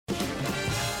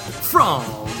From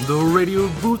the radio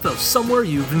booth of somewhere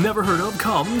you've never heard of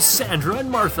comes Sandra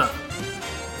and Martha.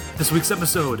 This week's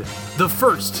episode, The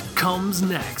First Comes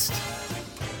Next.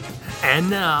 And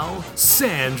now,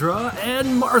 Sandra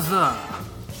and Martha.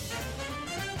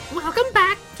 Welcome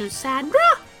back to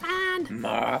Sandra and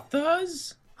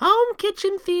Martha's Home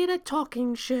Kitchen Theater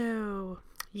Talking Show.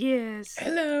 Yes.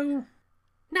 Hello.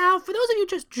 Now, for those of you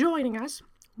just joining us,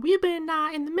 we've been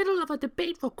in the middle of a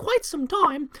debate for quite some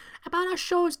time about our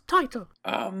show's title.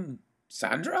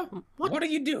 Sandra? What are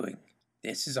you doing?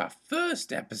 This is our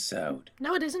first episode.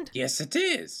 No, it isn't. Yes, it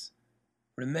is.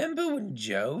 Remember when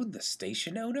Joe, the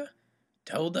station owner,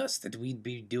 told us that we'd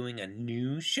be doing a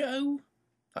new show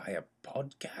via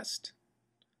podcast?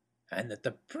 And that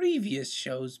the previous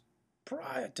shows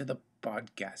prior to the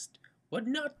podcast were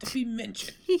not to be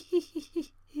mentioned.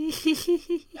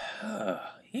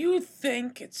 You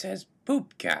think it says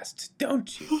Poopcast,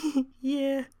 don't you?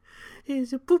 Yeah,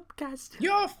 it's a poopcast.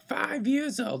 You're 5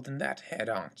 years old in that head,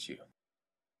 aren't you?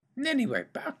 Anyway,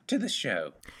 back to the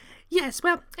show. Yes,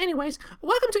 well, anyways,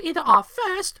 welcome to either our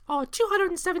first or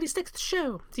 276th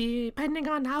show, depending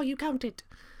on how you count it.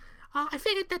 I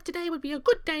figured that today would be a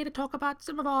good day to talk about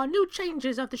some of our new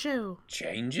changes of the show.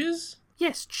 Changes?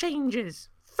 Yes, changes.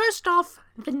 First off,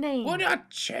 the name. We're not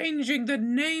changing the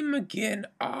name again,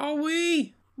 are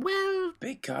we? Well,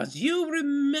 Because you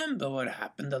remember what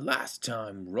happened the last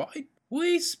time, right?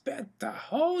 We spent the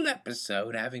whole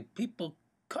episode having people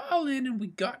call in and we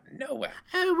got nowhere.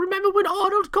 remember when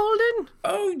Arnold called in?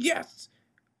 Oh, yes.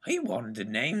 He wanted to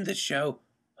name the show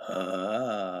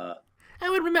And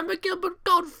remember Gilbert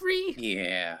Godfrey?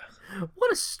 Yeah.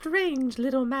 What a strange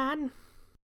little man.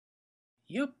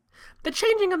 Yup. The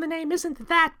changing of the name isn't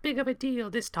that big of a deal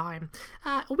this time.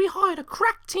 We hired a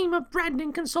crack team of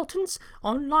branding consultants,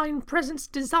 online presence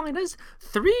designers,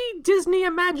 3 Disney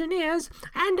Imagineers,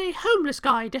 and a homeless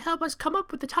guy to help us come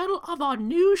up with the title of our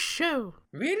new show.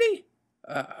 Really?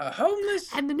 Homeless?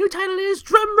 And the new title is,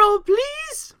 drumroll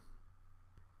please,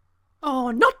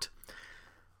 or not,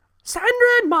 Sandra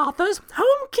and Martha's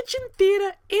Home Kitchen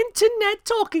Theater Internet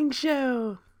Talking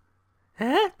Show.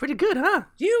 Pretty good, huh?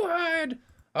 You hired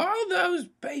all those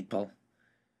people,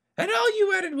 and all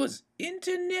you added was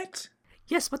internet?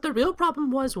 Yes, but the real problem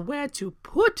was where to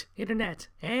put internet,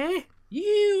 eh?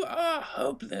 You are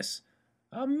hopeless.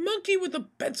 A monkey with a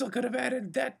pencil could have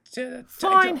added that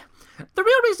Fine. title. The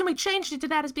real reason we changed it to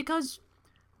that is because,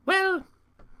 well,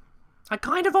 I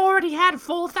kind of already had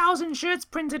 4,000 shirts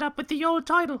printed up with the old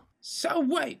title. So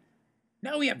wait,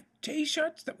 now we have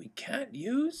t-shirts that we can't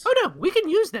use? Oh no, we can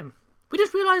use them. We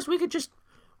just realized we could just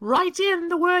write in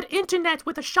the word internet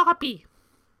with a Sharpie.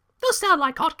 They'll sound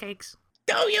like hotcakes.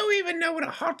 Don't you even know what a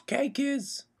hot cake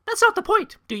is? That's not the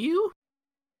point, do you?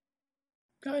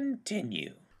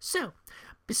 Continue. So,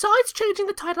 besides changing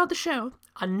the title of the show,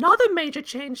 another major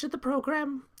change to the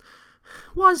program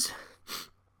was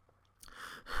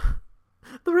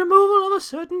the removal of a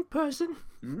certain person,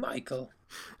 Michael.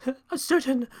 a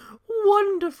certain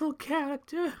wonderful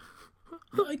character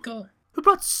Michael. who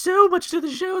brought so much to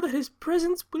the show that his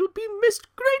presence will be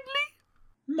missed greatly.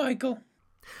 Michael.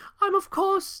 I'm of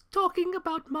course talking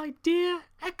about my dear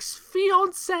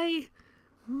ex-fiancé,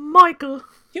 Michael.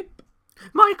 Yep.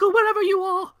 Michael, wherever you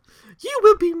are, you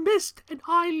will be missed, and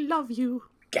I love you.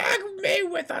 Gag me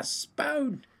with a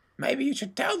spoon. Maybe you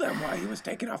should tell them why he was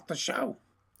taken off the show.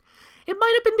 It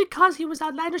might have been because he was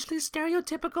outlandishly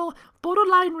stereotypical,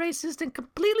 borderline racist, and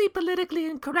completely politically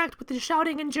incorrect with his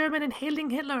shouting in German and hailing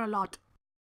Hitler a lot.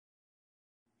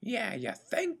 Yeah, you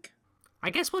think? I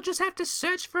guess we'll just have to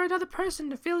search for another person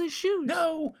to fill his shoes.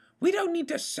 No, we don't need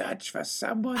to search for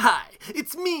someone. Hi,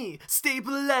 it's me,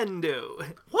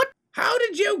 Staplelando. What? How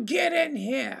did you get in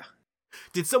here?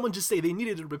 Did someone just say they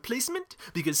needed a replacement?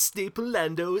 Because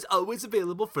Staplelando is always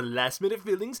available for last-minute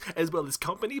fillings, as well as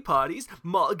company parties,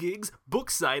 mall gigs, book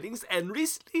signings, and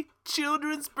recently,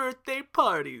 children's birthday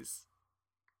parties.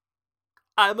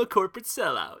 I'm a corporate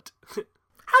sellout.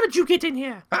 How did you get in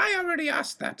here? I already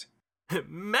asked that.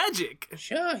 Magic!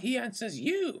 Sure, he answers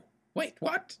you. Wait,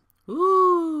 what?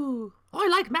 Ooh, I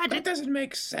like magic. That doesn't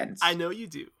make sense. I know you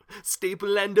do.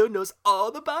 Staplelando knows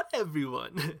all about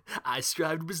everyone. I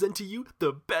strive to present to you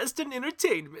the best in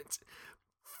entertainment.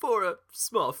 For a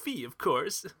small fee, of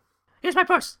course. Here's my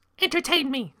purse. Entertain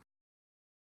me.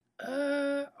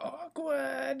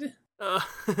 Awkward.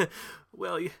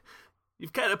 Well,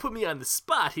 you've kind of put me on the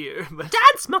spot here, but...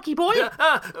 Dance, monkey boy!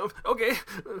 Okay.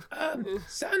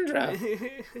 Sandra,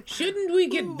 shouldn't we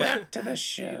get back to the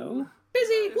show?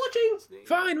 Busy watching.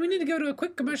 Fine, we need to go to a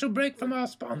quick commercial break from our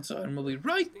sponsor, and we'll be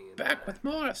right back with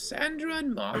more of Sandra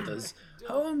and Martha's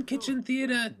Home Kitchen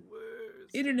Theater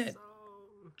Internet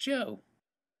Joe.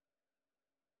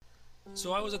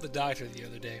 So I was at the doctor the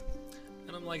other day,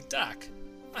 and I'm like, Doc,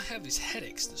 I have these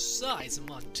headaches the size of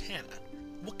Montana.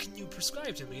 What can you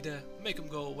prescribe to me to make them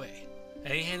go away?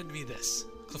 And he handed me this,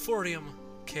 Chlorphorium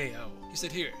KO. He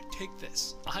said, here, take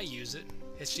this. I use it,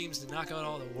 and it seems to knock out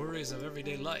all the worries of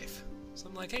everyday life. So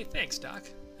I'm like, hey, thanks, Doc.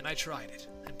 And I tried it,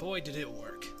 and boy, did it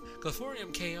work.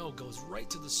 Chlorphorium KO goes right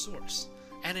to the source,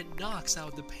 and it knocks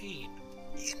out the pain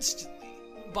instantly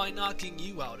by knocking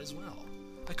you out as well.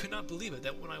 I could not believe it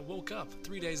that when I woke up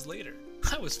 3 days later,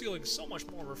 I was feeling so much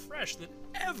more refreshed than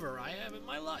ever I have in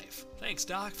my life. Thanks,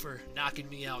 Doc, for knocking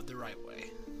me out the right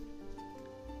way.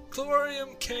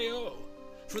 Chlorphorium KO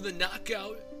for the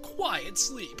knockout, quiet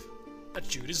sleep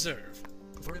that you deserve.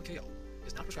 Chlorphorium KO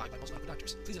is not prescribed by most medical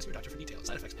doctors. Please ask your doctor for details.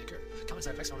 Side effects may occur. Common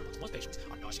side effects found amongst most patients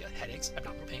are nausea, headaches,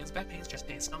 abdominal pains, back pains, chest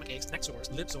pains, stomach aches, neck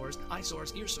sores, lip sores, eye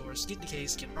sores, ear sores, skin decay,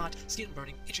 skin rot, skin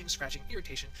burning, itching, scratching,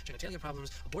 irritation, genitalia problems,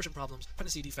 abortion problems,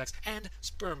 pregnancy defects, and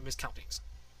sperm miscountings.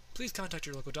 Please contact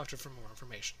your local doctor for more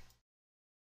information.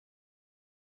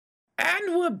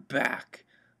 And we're back.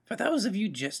 For those of you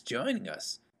just joining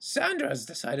us, Sandra has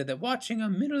decided that watching a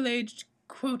middle-aged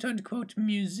quote-unquote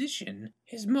musician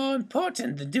is more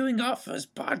important than doing our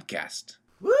first podcast.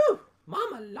 Woo!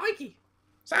 Mama likey.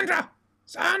 Sandra!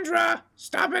 Sandra!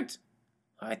 Stop it!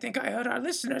 I think I heard our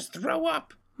listeners throw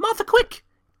up. Martha, quick!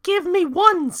 Give me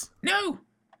ones! No!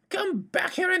 Come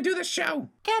back here and do the show!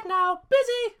 Get now,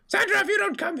 busy! Sandra, if you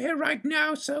don't come here right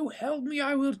now, so help me,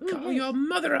 I will call your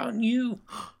mother on you.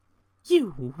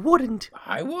 You wouldn't.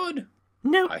 I would.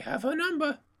 No. I have her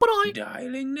number. But I...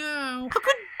 Dialing now. How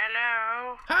could...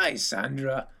 Hello? Hi,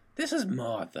 Sandra. This is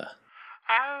Martha.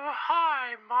 Oh,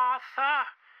 hi, Martha.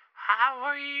 How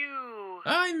are you?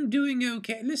 I'm doing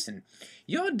okay. Listen,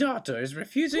 your daughter is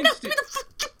refusing to...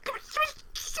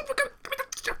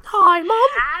 Hi, Mom.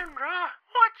 Sandra,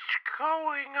 what's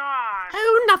going on?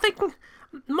 Oh, nothing.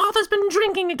 Martha's been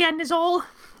drinking again is all.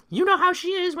 You know how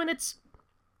she is when it's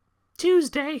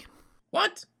Tuesday.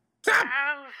 What? Stop!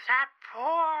 Oh, that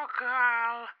poor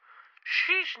girl.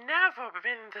 She's never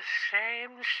been the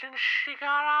same since she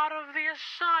got out of the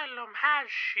asylum, has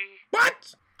she?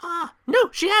 What? No,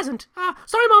 she hasn't.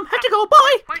 Sorry, Mom. Have to go.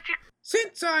 Bye. Where'd you...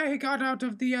 Since I got out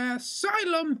of the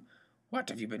asylum, what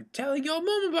have you been telling your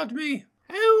mom about me?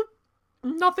 Oh,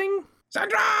 nothing.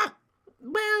 Sandra!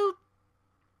 Well,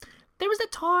 there was a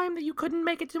time that you couldn't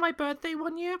make it to my birthday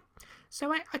one year.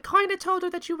 So I kind of told her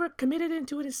that you were committed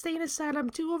into an insane asylum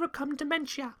to overcome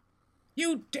dementia.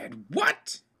 You did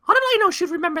what? How did I know she'd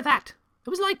remember that? It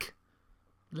was like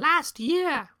last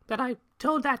year that I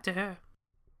told that to her.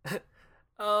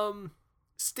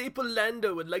 Staple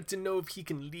Lando would like to know if he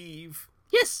can leave.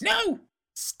 Yes. No!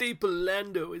 Staple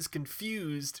Lando is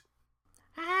confused.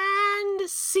 And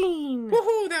scene.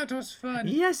 Woohoo, that was fun.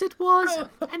 Yes, it was. Oh.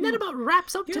 And that about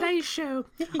wraps up today's show.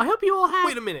 I hope you all have...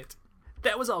 Wait a minute.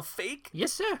 That was all fake?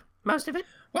 Yes, sir. Most of it.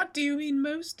 What do you mean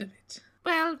most of it?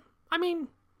 Well, I mean,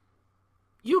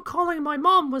 you calling my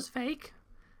mom was fake.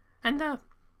 And,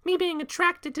 me being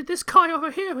attracted to this guy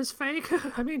over here was fake.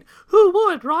 I mean, who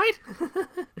would, right?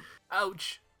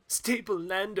 Ouch. Staple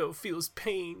Lando feels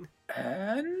pain.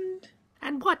 And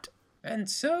what? And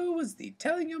so was the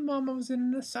telling your mom I was in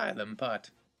an asylum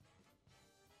part.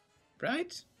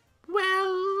 Right?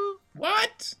 Well...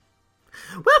 What?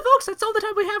 Well, folks, that's all the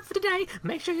time we have for today.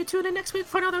 Make sure you tune in next week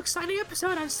for another exciting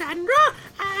episode of Sandra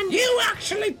and... You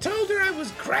actually told her I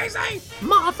was crazy?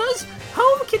 Martha's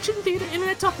Home Kitchen Theater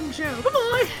Internet Talking Show.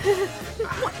 Bye-bye.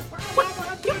 What?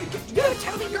 You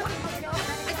tell me what?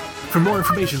 For more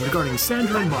information regarding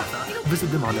Sandra and Martha,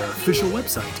 visit them on their official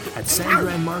website at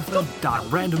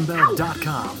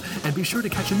sandraandmartha.randombell.com. And be sure to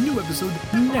catch a new episode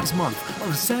next month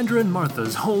of Sandra and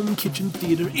Martha's Home Kitchen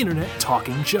Theater Internet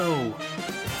Talking Show.